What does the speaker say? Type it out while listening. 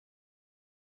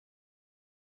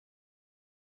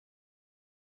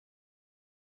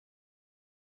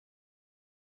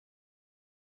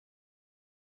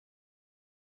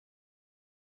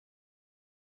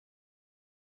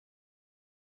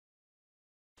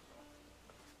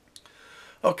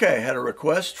Okay, I had a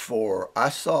request for I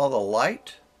Saw the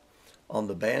Light on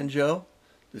the banjo.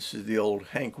 This is the old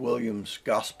Hank Williams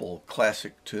gospel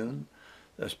classic tune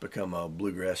that's become a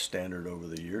bluegrass standard over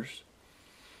the years.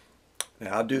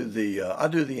 Now I do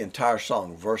the entire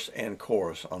song, verse and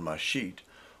chorus, on my sheet.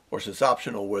 Of course, it's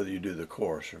optional whether you do the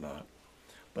chorus or not,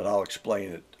 but I'll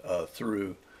explain it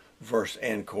through verse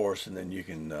and chorus, and then you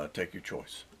can take your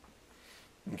choice.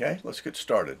 Okay, let's get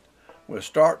started. We'll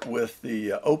start with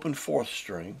the open fourth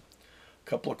string. A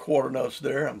couple of quarter notes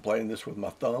there. I'm playing this with my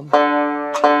thumb.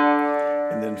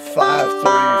 And then 5, 3, 4,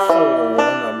 1.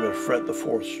 I'm going to fret the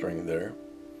fourth string there.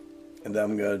 And then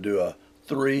I'm going to do a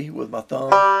 3 with my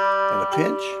thumb and a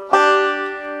pinch.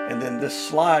 And then this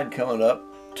slide coming up,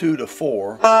 2 to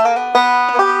 4.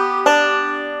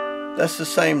 That's the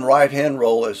same right hand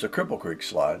roll as the Cripple Creek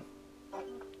slide,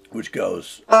 which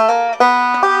goes to the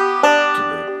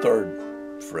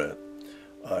 3rd fret.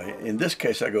 In this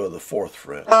case, I go to the 4th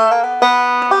fret, like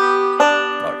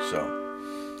so.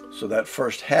 So that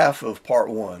first half of part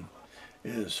 1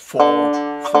 is 4,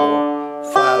 4,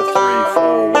 5, 3,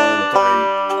 4, 1,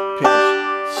 3,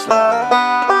 pinch, slide,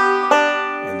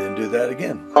 and then do that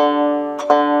again.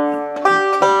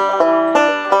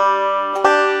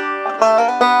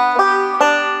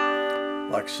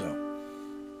 Like so.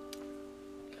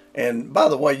 And by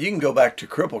the way, you can go back to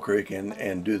Cripple Creek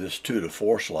and do this 2 to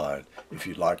 4 slide if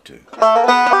you'd like to. I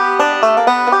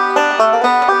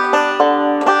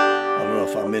don't know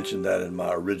if I mentioned that in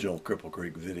my original Cripple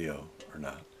Creek video or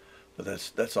not, but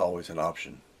that's always an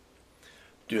option.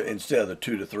 Instead of the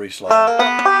 2 to 3 slide,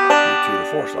 do 2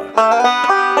 to 4 slide.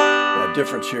 The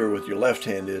difference here with your left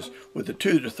hand is with the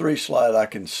 2 to 3 slide, I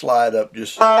can slide up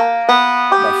just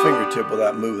my fingertip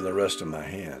without moving the rest of my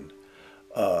hand.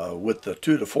 With the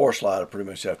 2 to 4 slide, I pretty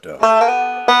much have to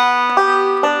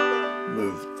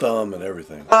move thumb and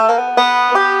everything,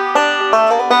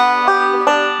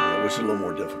 which is a little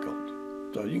more difficult.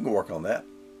 So you can work on that.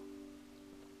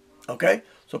 Okay,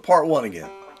 so part 1 again.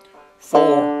 4,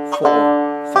 4,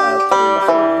 5, 3,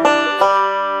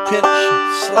 4. Pinch,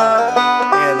 slide,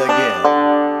 and again.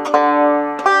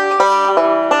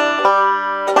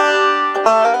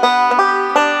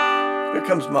 Here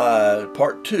comes my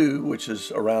part 2, which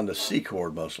is around the C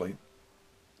chord mostly.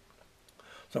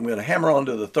 So I'm going to hammer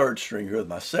onto the 3rd string here with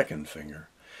my 2nd finger.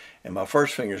 And my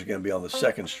 1st finger is going to be on the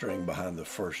 2nd string behind the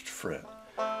 1st fret.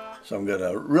 So I'm going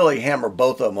to really hammer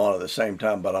both of them on at the same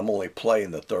time, but I'm only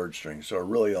playing the 3rd string. So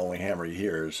really only hammer you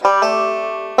hear is the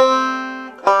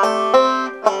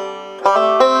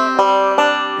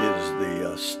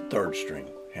 3rd string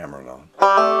hammering on.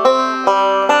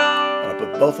 I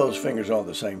put both those fingers on at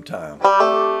the same time.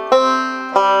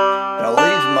 Now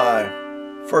leave my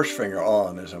 1st finger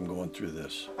on as I'm going through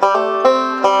this. See,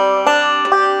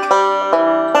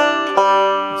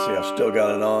 I've still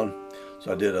got it on.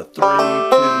 So I did a 3, 2, 3, 1,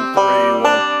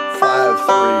 5, 3,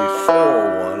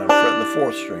 4, 1. I'm fretting the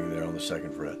 4th string there on the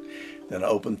 2nd fret. Then I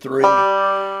open 3,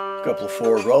 a couple of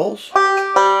forward rolls.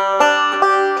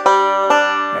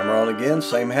 Hammer on again,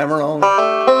 same hammer on.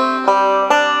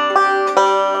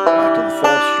 Back to the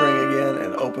 4th string again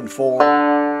and open 4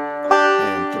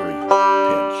 and 3.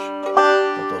 Pinch.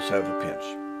 Both those have a pinch.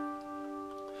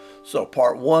 So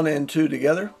part 1 and 2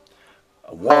 together.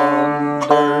 I wondered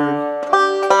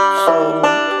so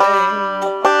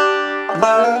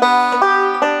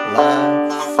aimless,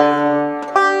 life filled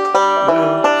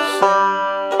with sin.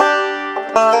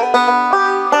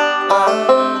 I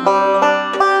won't let my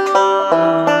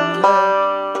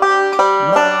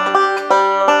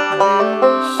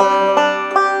dear Savior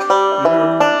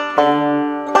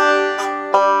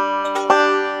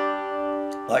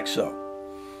in. Like so.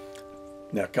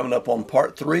 Now coming up on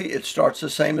part 3, it starts the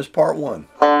same as part 1.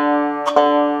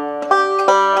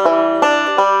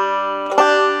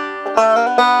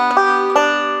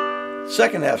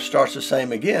 Second half starts the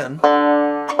same again. But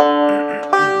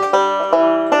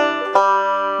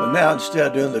now instead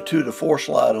of doing the 2 to 4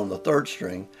 slide on the 3rd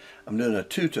string, I'm doing a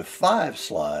 2 to 5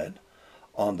 slide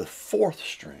on the 4th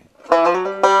string.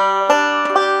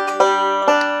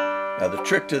 Now the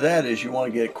trick to that is you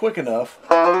want to get it quick enough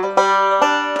where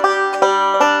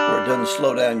it doesn't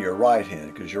slow down your right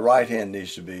hand, because your right hand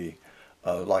needs to be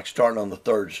like starting on the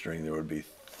 3rd string. There would be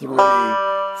 3, 4, 3, 1,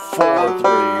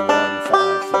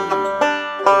 5, 3,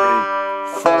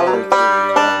 4, 3,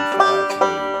 1, 5,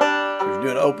 3. If you're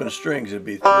doing open strings, it'd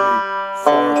be 3, 4, 3, 1,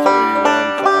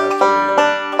 5, 3.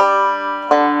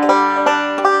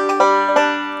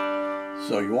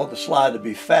 So you want the slide to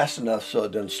be fast enough so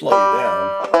it doesn't slow you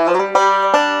down.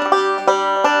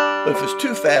 But if it's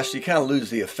too fast, you kind of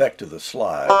lose the effect of the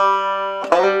slide.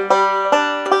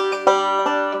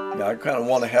 Now I kind of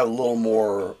want to have a little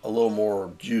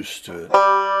more juice to it.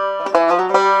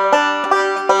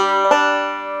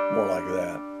 More like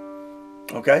that.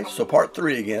 Okay, so part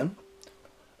 3 again.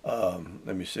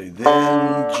 Let me see.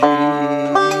 Then Jesus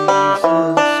came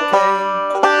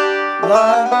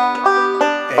like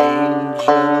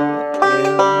angel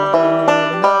in the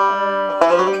night.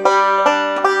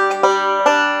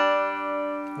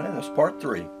 Okay, that's part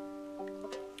 3.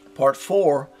 Part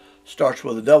 4 starts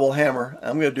with a double hammer.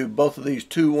 I'm going to do both of these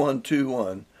 2-1,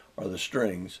 2-1 are the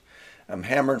strings. I'm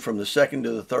hammering from the 2nd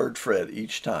to the 3rd fret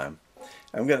each time.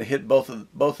 I'm going to hit both of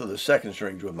the 2nd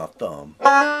strings with my thumb.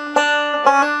 Like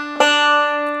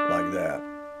that.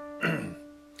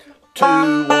 2-1,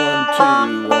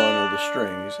 2-1 are the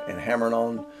strings, and hammering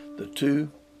on the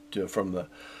 2 from the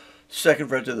 2nd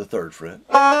fret to the 3rd fret.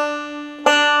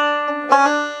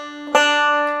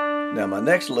 Now my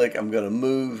next lick, I'm going to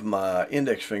move my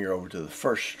index finger over to the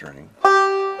 1st string,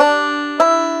 and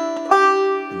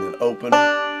then open,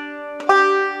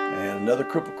 and another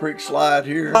Cripple Creek slide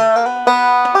here.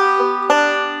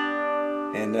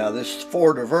 And now this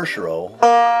forward reverse roll,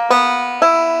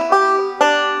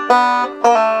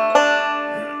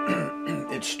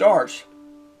 it starts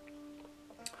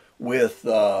with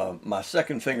my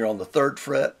 2nd finger on the 3rd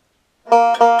fret,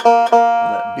 on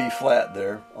that B flat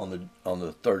there on the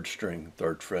 3rd string,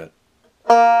 3rd fret.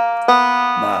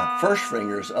 My 1st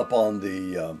finger is up on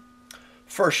the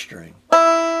 1st string,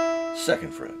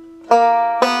 2nd fret.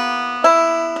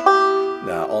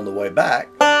 Now on the way back,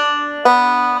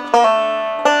 I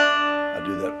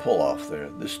do that pull off there.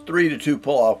 This 3-2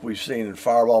 pull off we've seen in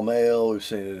Fireball Mail, we've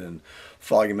seen it in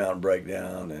Foggy Mountain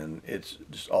Breakdown, and it's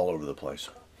just all over the place.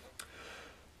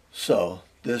 So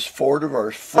this forward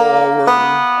reverse, forward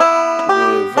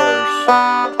reverse.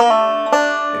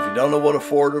 If you don't know what a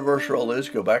forward reverse roll is,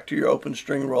 go back to your open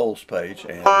string rolls page,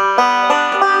 and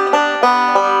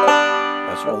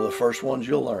that's one of the first ones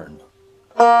you'll learn.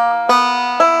 Pull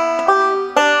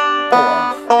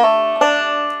off,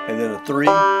 and then a 3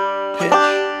 pinch,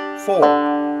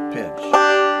 4 pinch.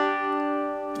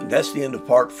 And that's the end of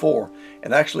part 4,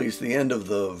 and actually it's the end of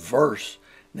the verse.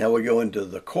 Now we go into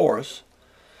the chorus,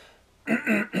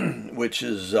 which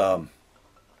is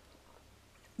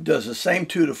does the same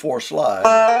 2-4 slide,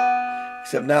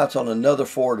 except now it's on another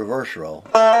forward reverse roll.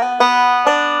 On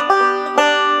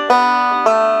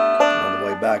the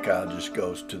way back, I just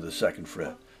goes to the 2nd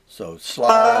fret. So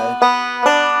slide,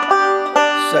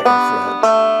 2nd fret.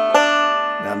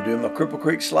 Now I'm doing my Cripple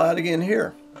Creek slide again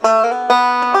here,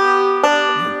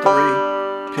 and 3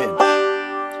 pinch,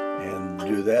 and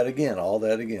do that again, all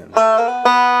that again.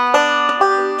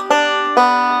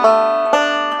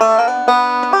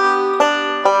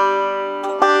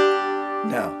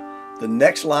 Now, the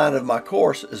next line of my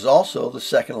chorus is also the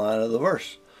 2nd line of the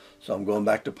verse. So I'm going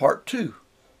back to part 2,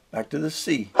 back to the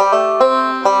C. 5,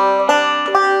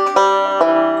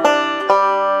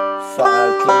 3,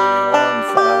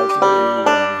 1, 5, 3, 1,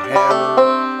 hammer.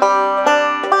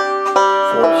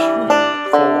 4th string,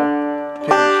 4,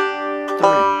 pinch, 3,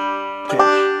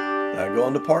 pinch. Now I go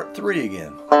into part 3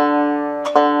 again. 3,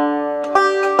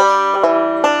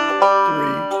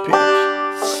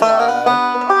 pinch, slide.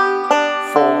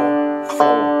 4,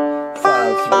 4,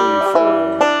 5, 3,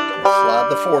 4. And slide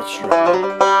the 4th string.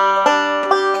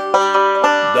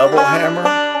 Double hammer.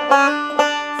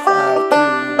 5, 2,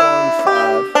 1,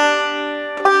 5.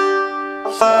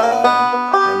 Slide.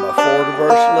 And my forward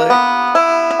reverse lick.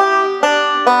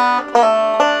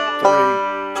 3,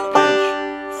 pinch,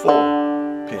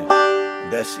 4, pinch.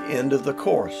 And that's the end of the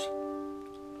chorus.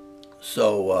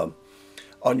 So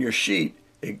on your sheet,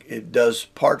 it does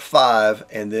part 5,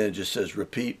 and then it just says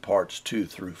repeat parts 2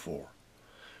 through 4,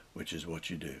 which is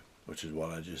what you do, which is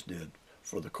what I just did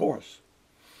for the chorus.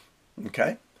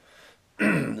 Okay?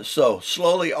 So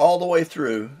slowly all the way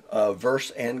through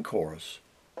verse and chorus.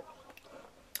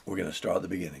 We're going to start at the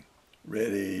beginning.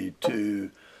 Ready, 2,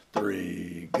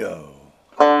 3, go.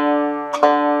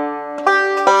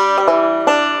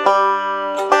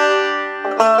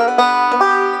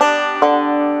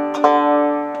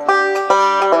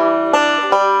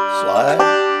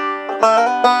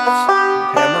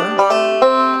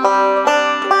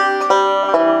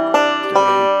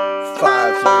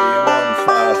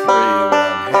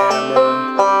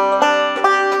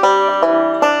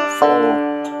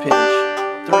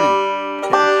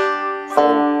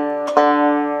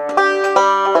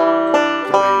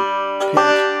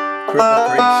 Cripple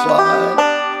Creek slide.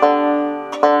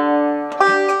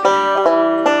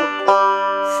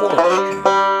 4th string.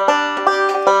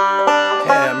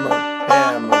 Hammer,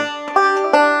 hammer.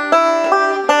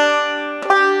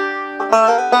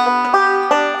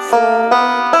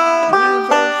 4,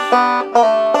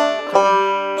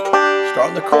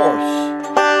 chorus.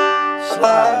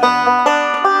 Slide.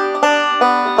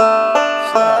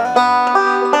 Slide.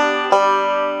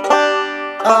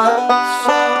 I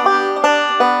saw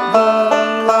the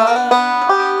light.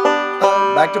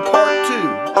 Back to part 2.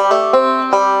 Oh,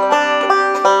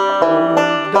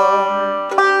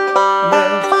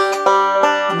 darkness,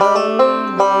 no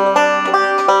more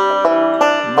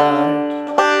night.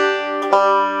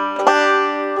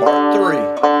 Part 3.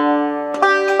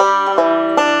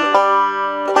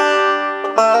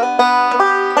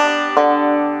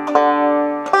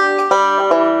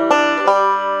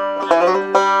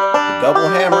 Double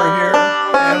hammer here,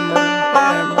 hammer,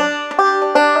 hammer.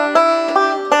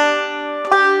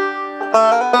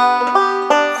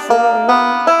 4,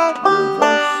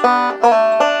 reverse.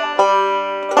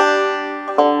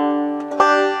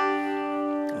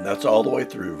 And that's all the way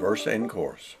through, verse and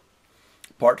chorus.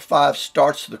 Part 5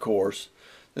 starts the chorus,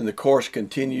 then the chorus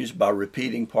continues by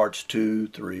repeating parts 2,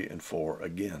 3, and 4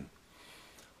 again.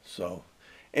 So,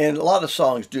 and a lot of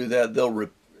songs do that. They'll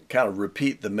kind of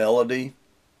repeat the melody.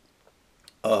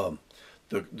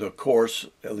 The chorus,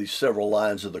 at least several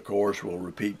lines of the chorus, will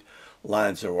repeat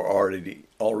lines that were already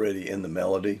in the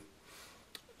melody.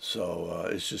 So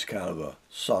it's just kind of a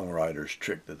songwriter's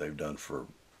trick that they've done for,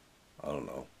 I don't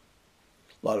know,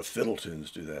 a lot of fiddle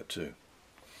tunes do that too.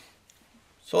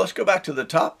 So let's go back to the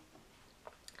top.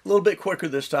 A little bit quicker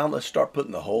this time. Let's start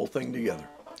putting the whole thing together.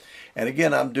 And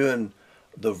again, I'm doing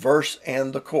the verse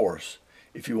and the chorus.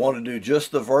 If you want to do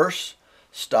just the verse,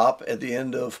 stop at the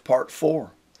end of part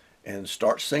 4 and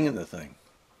start singing the thing.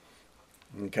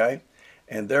 Okay?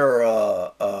 And there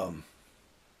are,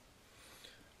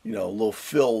 you know, little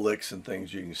fill licks and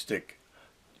things you can stick,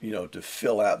 you know, to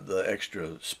fill out the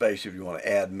extra space if you want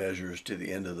to add measures to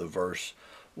the end of the verse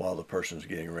while the person's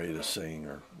getting ready to sing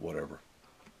or whatever.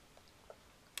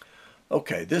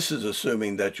 Okay, this is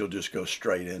assuming that you'll just go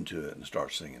straight into it and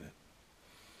start singing it.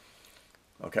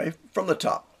 Okay, from the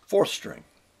top, 4th string.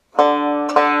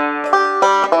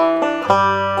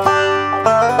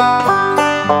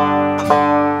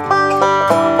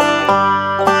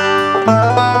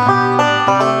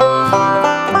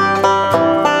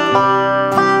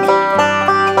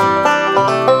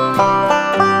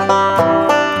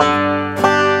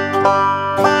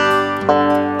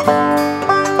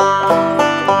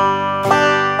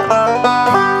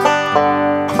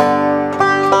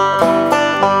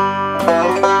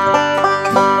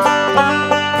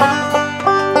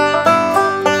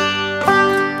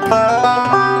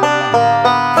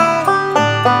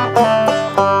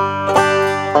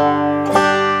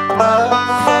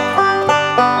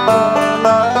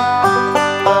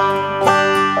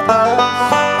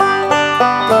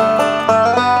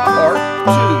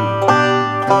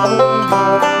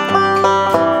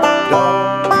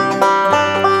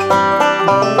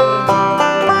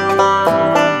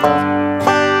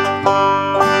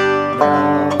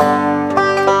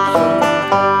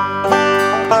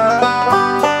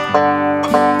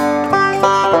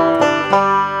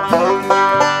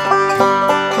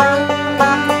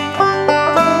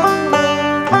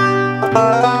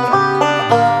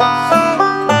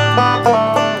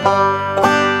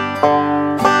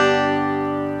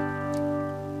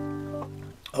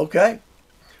 Okay,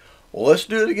 well, let's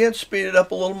do it again, speed it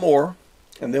up a little more,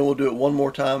 and then we'll do it one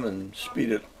more time and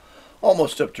speed it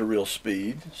almost up to real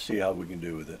speed, see how we can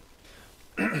do with it.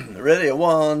 Ready,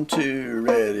 1, 2,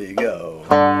 ready, go.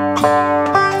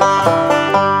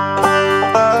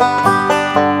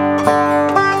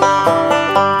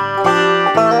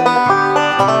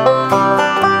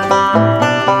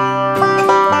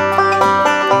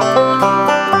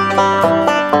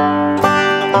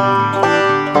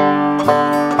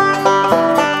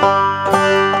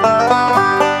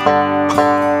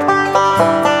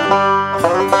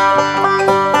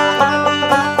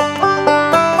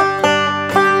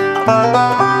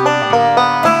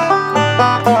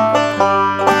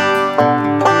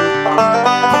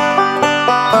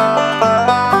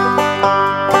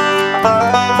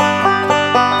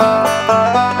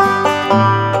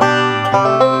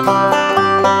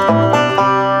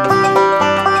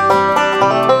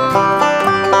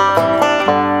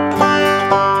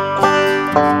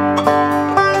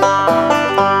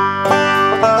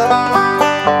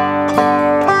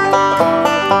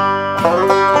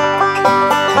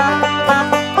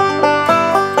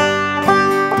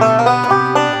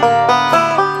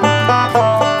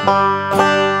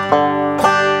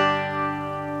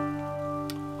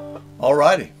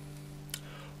 Alrighty,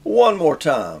 one more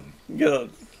time.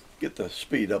 Get the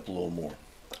speed up a little more.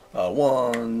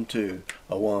 1, 2,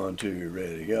 1, 2,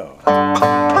 ready, go.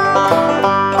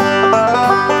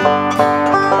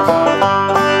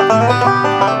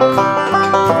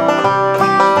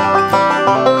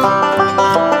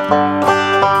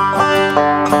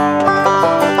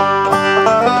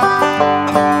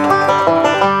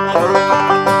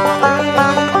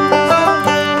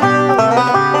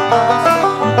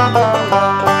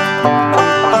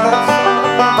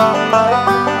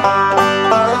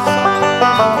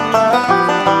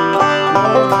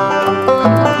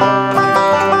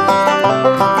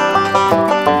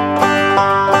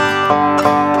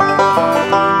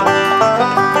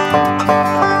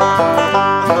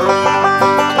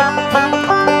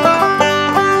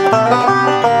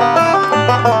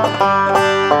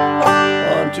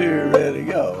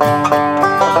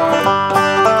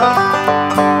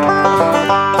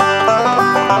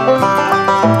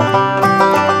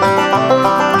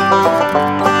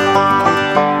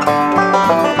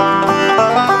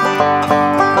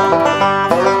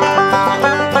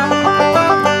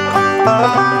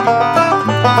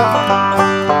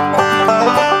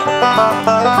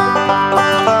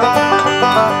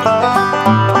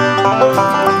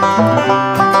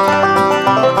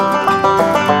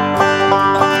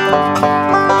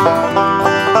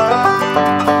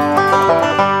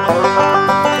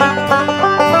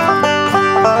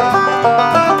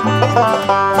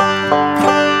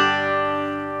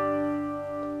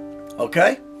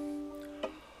 Okay?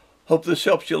 Hope this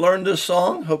helps you learn this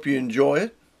song. Hope you enjoy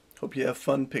it. Hope you have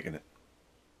fun picking it.